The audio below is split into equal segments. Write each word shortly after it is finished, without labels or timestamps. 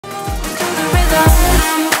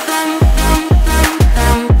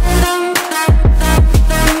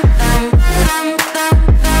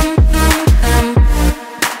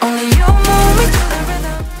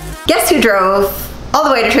Guess who drove all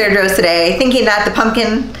the way to Trader Joe's today thinking that the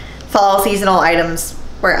pumpkin fall seasonal items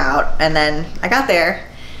were out, and then I got there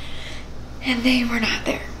and they were not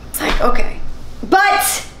there. It's like, okay.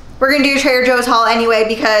 But we're gonna do a Trader Joe's haul anyway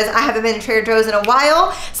because I haven't been to Trader Joe's in a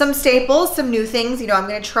while. Some staples, some new things, you know, I'm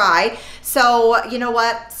gonna try. So, you know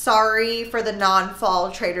what? Sorry for the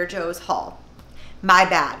non-fall Trader Joe's haul. My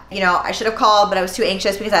bad. You know, I should have called, but I was too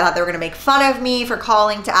anxious because I thought they were gonna make fun of me for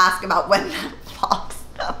calling to ask about when that falls.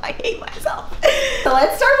 Oh, I hate myself. So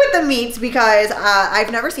let's start with the meats because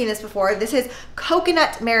I've never seen this before. This is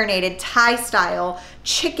coconut marinated Thai style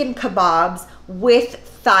chicken kebabs with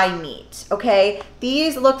thigh meat, okay?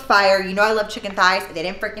 These look fire. You know I love chicken thighs. They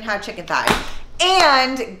didn't freaking have chicken thighs.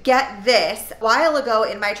 And get this, a while ago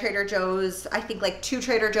in my Trader Joe's, I think like 2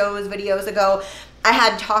 Trader Joe's videos ago, I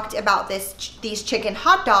had talked about these chicken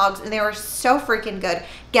hot dogs and they were so freaking good.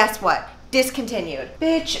 Guess what? Discontinued.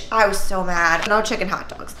 Bitch, I was so mad. No chicken hot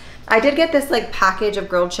dogs. I did get this like package of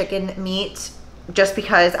grilled chicken meat just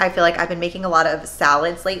because I feel like I've been making a lot of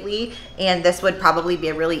salads lately and this would probably be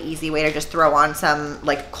a really easy way to just throw on some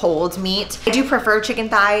like cold meat. I do prefer chicken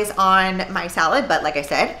thighs on my salad, but like I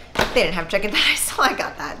said, they didn't have chicken thighs, so I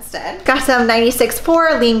got that instead. Got some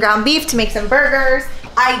 96.4 lean ground beef to make some burgers.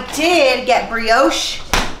 I did get brioche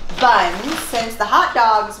buns since the hot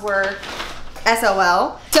dogs were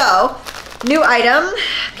SOL. So, new item,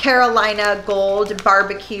 Carolina Gold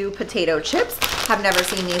barbecue potato chips. Have never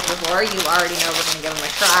seen these before. You already know we're gonna give them a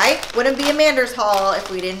try. Wouldn't be a Mander's haul if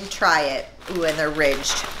we didn't try it. Ooh, and they're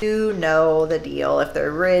ridged. You know the deal. If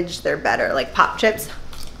they're ridged, they're better. Like pop chips.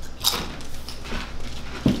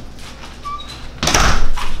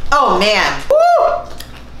 Oh man. Woo!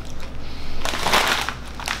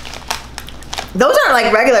 Those aren't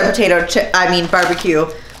like regular potato chip, I mean barbecue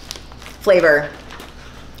flavor.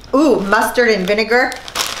 Ooh, mustard and vinegar.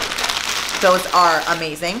 Those are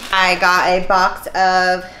amazing. I got a box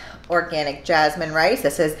of organic jasmine rice.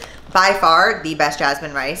 This is by far the best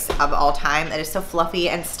jasmine rice of all time. It is so fluffy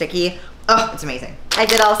and sticky. Oh, it's amazing. I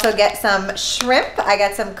did also get some shrimp. I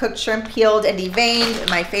got some cooked shrimp peeled and deveined.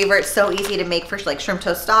 My favorite, so easy to make for like shrimp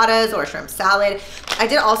tostadas or shrimp salad. I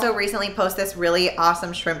did also recently post this really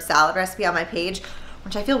awesome shrimp salad recipe on my page,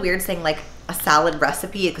 which I feel weird saying like a salad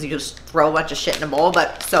recipe because you just throw a bunch of shit in a bowl,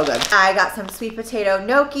 but so good. I got some sweet potato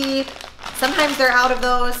gnocchi. Sometimes they're out of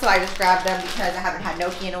those, so I just grabbed them because I haven't had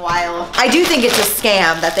gnocchi in a while. I do think it's a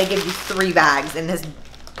scam that they give you 3 bags in this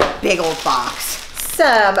big old box.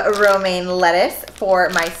 Some romaine lettuce for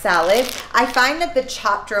my salad. I find that the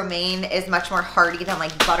chopped romaine is much more hearty than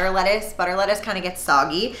like butter lettuce. Butter lettuce kind of gets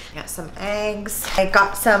soggy. I got some eggs. I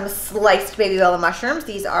got some sliced baby bella mushrooms.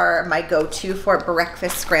 These are my go-to for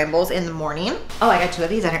breakfast scrambles in the morning. Oh, I got 2 of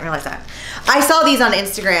these. I didn't realize that. I saw these on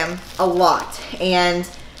Instagram a lot and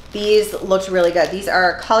these looked really good. These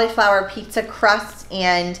are cauliflower pizza crusts,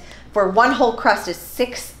 and for 1 whole crust is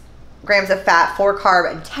 6 grams of fat, 4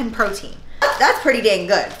 carb, and 10 protein. That's pretty dang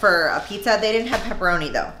good for a pizza. They didn't have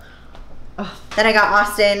pepperoni though. Oh. Then I got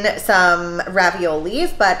Austin some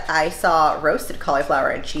raviolis, but I saw roasted cauliflower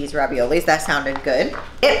and cheese raviolis. That sounded good.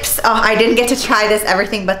 Dips. Oh, I didn't get to try this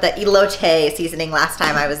everything but the elote seasoning last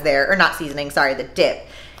time I was there. Or not seasoning, sorry, the dip.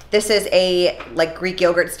 This is a like Greek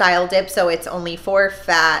yogurt style dip, so it's only 4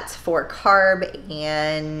 fat, 4 carb,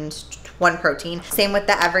 and 1 protein. Same with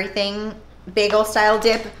the everything bagel style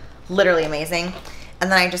dip. Literally amazing.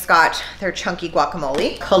 And then I just got their chunky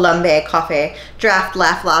guacamole, Colombe Coffee, draft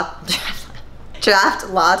latte.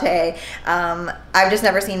 I've just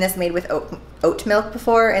never seen this made with oat milk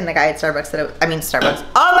before, and the guy at Starbucks said it, Starbucks.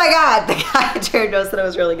 Oh my God, the guy at Trader Joe's said it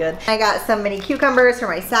was really good. I got some mini cucumbers for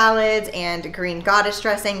my salads and green goddess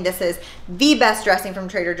dressing. This is the best dressing from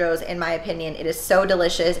Trader Joe's in my opinion. It is so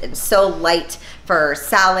delicious and so light for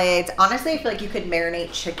salads. Honestly, I feel like you could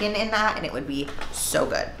marinate chicken in that and it would be so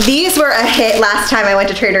good. These were a hit last time I went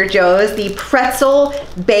to Trader Joe's, the pretzel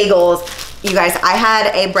bagels. You guys, I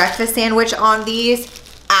had a breakfast sandwich on these.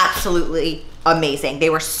 Absolutely amazing.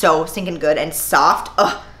 They were so stinking good and soft.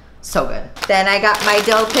 Oh, so good. Then I got my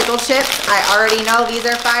dill pickle chips. I already know these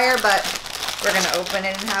are fire, but we're gonna open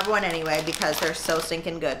it and have one anyway because they're so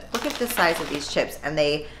stinking good. Look at the size of these chips, and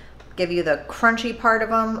they give you the crunchy part of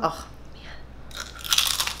them. Oh, man.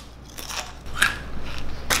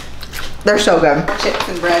 They're so good. Chips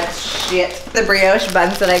and bread, shit. The brioche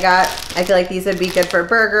buns that I got, I feel like these would be good for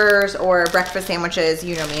burgers or breakfast sandwiches.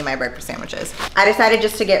 You know me and my breakfast sandwiches. I decided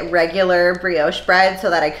just to get regular brioche bread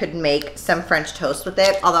so that I could make some French toast with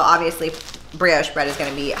it. Although obviously brioche bread is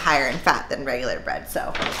gonna be higher in fat than regular bread.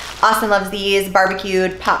 So Austin loves these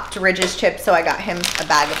barbecued popped Ridges chips. So I got him a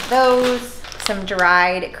bag of those. Some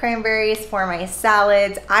dried cranberries for my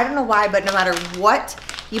salads. I don't know why, but no matter what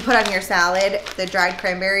you put on your salad, the dried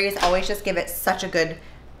cranberries always just give it such a good,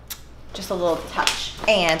 just a little touch.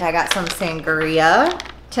 And I got some sangria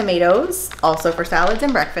tomatoes, also for salads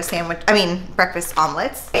and breakfast breakfast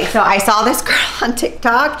omelets. Okay, so I saw this girl on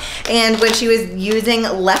TikTok, and when she was using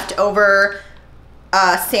leftover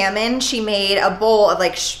salmon, she made a bowl of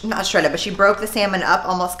like, not shredded, but she broke the salmon up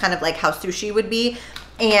almost kind of like how sushi would be,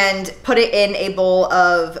 and put it in a bowl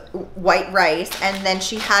of white rice. And then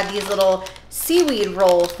she had these little seaweed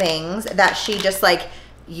roll things that she just like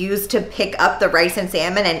used to pick up the rice and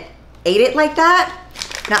salmon and ate it like that.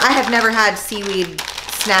 Now I have never had seaweed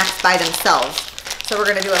snacks by themselves, so we're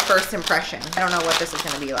gonna do a first impression. I don't know what this is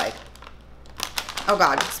gonna be like. Oh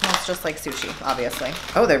God, it smells just like sushi, obviously.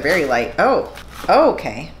 Oh, they're very light. Oh,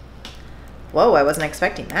 okay. Whoa, I wasn't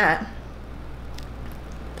expecting that.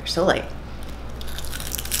 They're so light.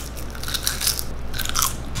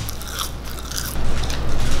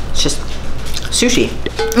 Just sushi.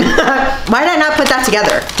 Why did I not put that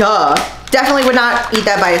together? Duh. Definitely would not eat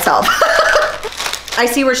that by itself. I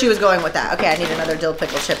see where she was going with that. Okay, I need another dill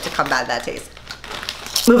pickle chip to combat that taste.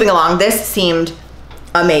 Moving along, this seemed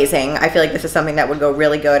amazing. I feel like this is something that would go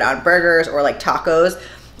really good on burgers or like tacos.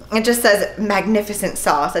 It just says magnificent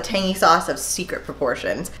sauce, a tangy sauce of secret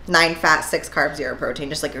proportions. 9 fat, 6 carbs, 0 protein,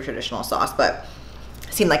 just like your traditional sauce, but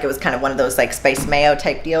seemed like it was kind of one of those like spice mayo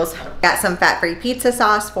type deals. Got some fat-free pizza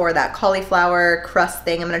sauce for that cauliflower crust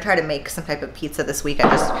thing. I'm gonna try to make some type of pizza this week. I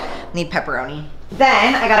just need pepperoni.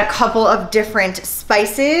 Then I got a couple of different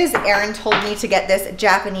spices. Erin told me to get this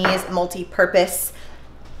Japanese multi-purpose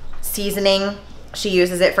seasoning. She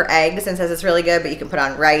uses it for eggs and says it's really good, but you can put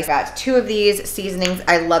on rice. Got 2 of these seasonings.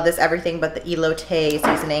 I love this everything but the elote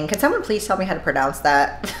seasoning. Can someone please tell me how to pronounce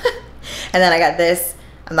that? And then I got this.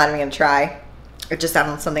 I'm not even gonna try. It just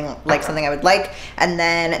sounds something I would like. And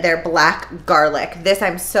then their black garlic. This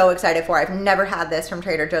I'm so excited for. I've never had this from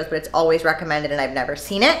Trader Joe's, but it's always recommended and I've never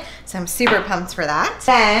seen it. So I'm super pumped for that.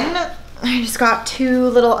 Then I just got 2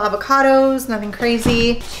 little avocados, nothing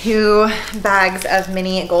crazy. 2 bags of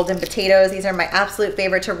mini golden potatoes. These are my absolute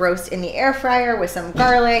favorite to roast in the air fryer with some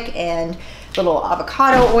garlic and little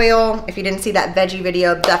avocado oil. If you didn't see that veggie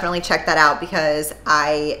video, definitely check that out because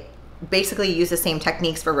I basically use the same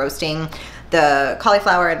techniques for roasting the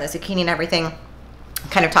cauliflower and the zucchini and everything,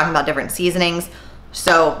 kind of talking about different seasonings.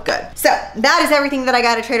 So good. So that is everything that I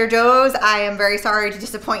got at Trader Joe's. I am very sorry to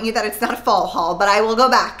disappoint you that it's not a fall haul, but I will go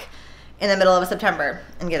back in the middle of September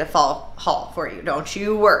and get a fall haul for you. Don't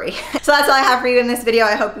you worry. So that's all I have for you in this video.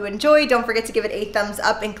 I hope you enjoyed. Don't forget to give it a thumbs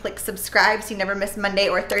up and click subscribe so you never miss Monday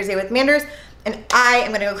or Thursday with Manders. And I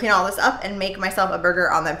am gonna go clean all this up and make myself a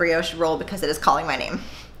burger on that brioche roll because it is calling my name.